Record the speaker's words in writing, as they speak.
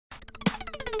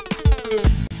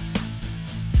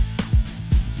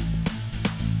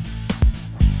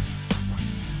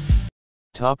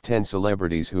Top 10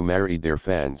 celebrities who married their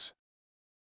fans.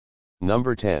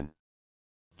 Number 10.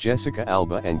 Jessica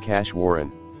Alba and Cash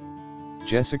Warren.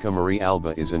 Jessica Marie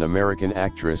Alba is an American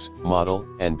actress, model,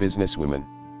 and businesswoman.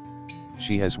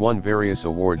 She has won various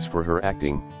awards for her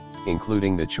acting,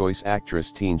 including the Choice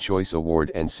Actress Teen Choice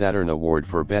Award and Saturn Award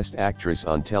for Best Actress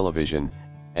on Television,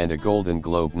 and a Golden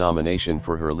Globe nomination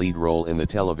for her lead role in the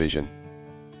television.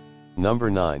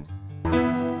 Number 9.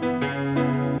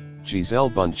 Gisele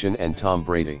Bündchen and Tom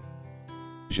Brady.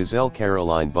 Gisele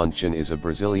Caroline Bündchen is a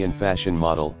Brazilian fashion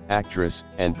model, actress,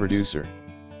 and producer.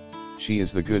 She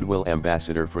is the Goodwill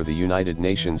Ambassador for the United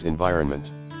Nations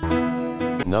Environment.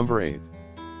 Number 8.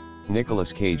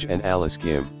 Nicolas Cage and Alice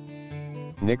Kim.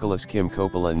 Nicolas Kim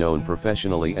Coppola, known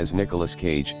professionally as Nicolas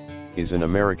Cage, is an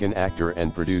American actor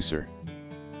and producer.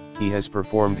 He has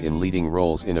performed in leading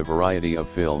roles in a variety of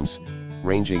films,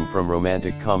 ranging from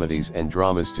romantic comedies and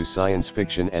dramas to science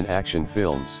fiction and action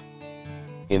films.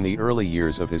 In the early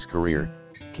years of his career,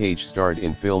 Cage starred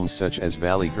in films such as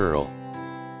Valley Girl.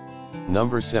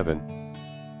 Number 7.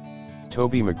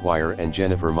 Tobey Maguire and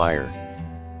Jennifer Meyer.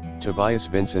 Tobias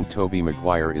Vincent Tobey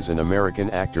Maguire is an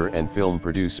American actor and film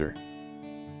producer.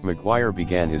 Maguire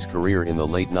began his career in the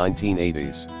late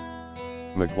 1980s.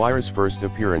 Maguire's first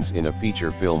appearance in a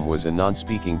feature film was a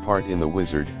non-speaking part in The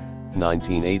Wizard,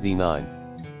 1989.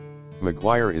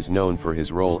 Maguire is known for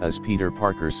his role as Peter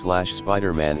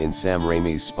Parker/Spider-Man in Sam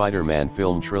Raimi's Spider-Man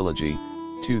film trilogy,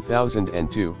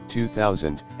 2002,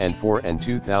 2004 and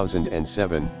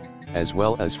 2007, as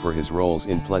well as for his roles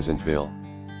in Pleasantville.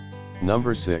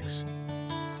 Number 6.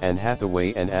 Anne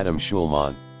Hathaway and Adam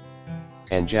Schulman.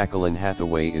 Anne Jacqueline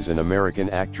Hathaway is an American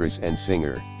actress and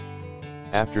singer.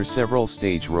 After several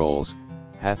stage roles,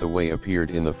 Hathaway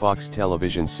appeared in the Fox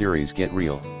television series Get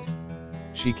Real.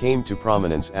 She came to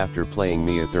prominence after playing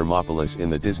Mia Thermopolis in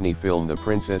the Disney film The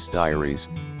Princess Diaries,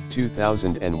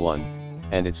 2001,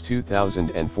 and its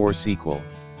 2004 sequel.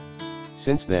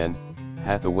 Since then,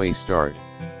 Hathaway starred.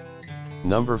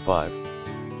 Number 5.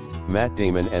 Matt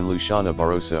Damon and Luciana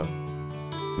Barroso.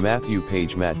 Matthew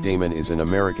Page Matt Damon is an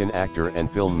American actor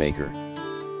and filmmaker.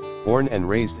 Born and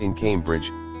raised in Cambridge,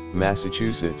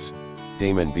 Massachusetts,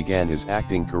 Damon began his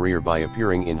acting career by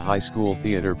appearing in high school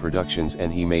theater productions,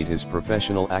 and he made his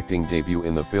professional acting debut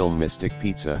in the film Mystic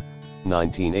Pizza,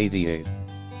 1988.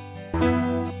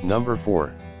 Number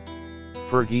 4.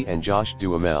 Fergie and Josh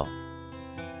Duhamel.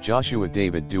 Joshua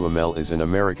David Duhamel is an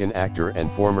American actor and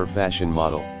former fashion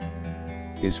model.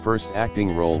 His first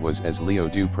acting role was as Leo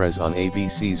Duprez on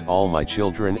ABC's All My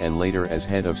Children and later as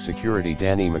head of security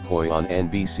Danny McCoy on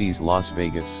NBC's Las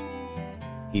Vegas.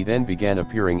 He then began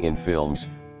appearing in films,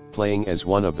 playing as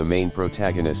one of the main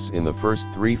protagonists in the first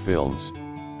 3 films.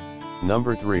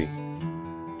 Number 3.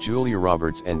 Julia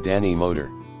Roberts and Danny Moder.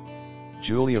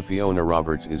 Julia Fiona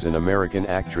Roberts is an American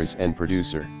actress and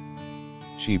producer.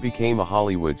 She became a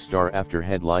Hollywood star after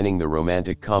headlining the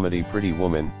romantic comedy Pretty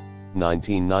Woman,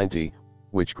 1990,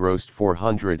 which grossed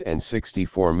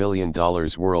 $464 million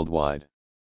worldwide.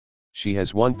 She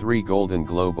has won 3 Golden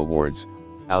Globe Awards,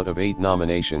 out of 8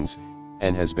 nominations,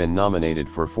 and has been nominated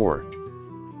for 4.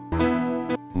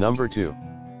 Number 2.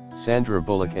 Sandra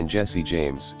Bullock and Jesse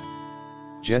James.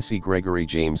 Jesse Gregory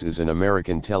James is an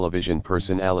American television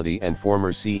personality and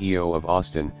former CEO of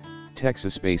Austin,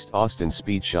 Texas-based Austin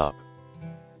Speed Shop.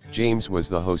 James was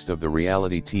the host of the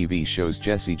reality TV shows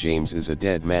Jesse James is a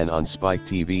Dead Man on Spike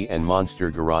TV and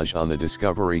Monster Garage on the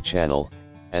Discovery Channel,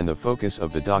 and the focus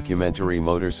of the documentary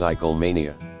Motorcycle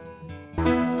Mania.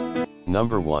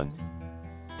 Number 1.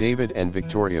 David and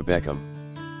Victoria Beckham.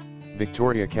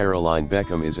 Victoria Caroline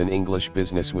Beckham is an English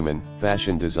businesswoman,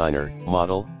 fashion designer,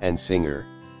 model, and singer.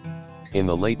 In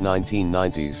the late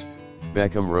 1990s,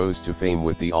 Beckham rose to fame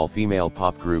with the all-female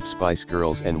pop group Spice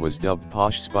Girls and was dubbed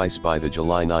Posh Spice by the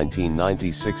July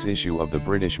 1996 issue of the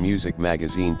British music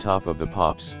magazine Top of the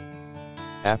Pops.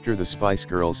 After the Spice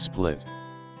Girls split.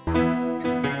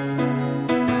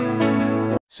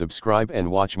 Subscribe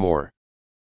and watch more.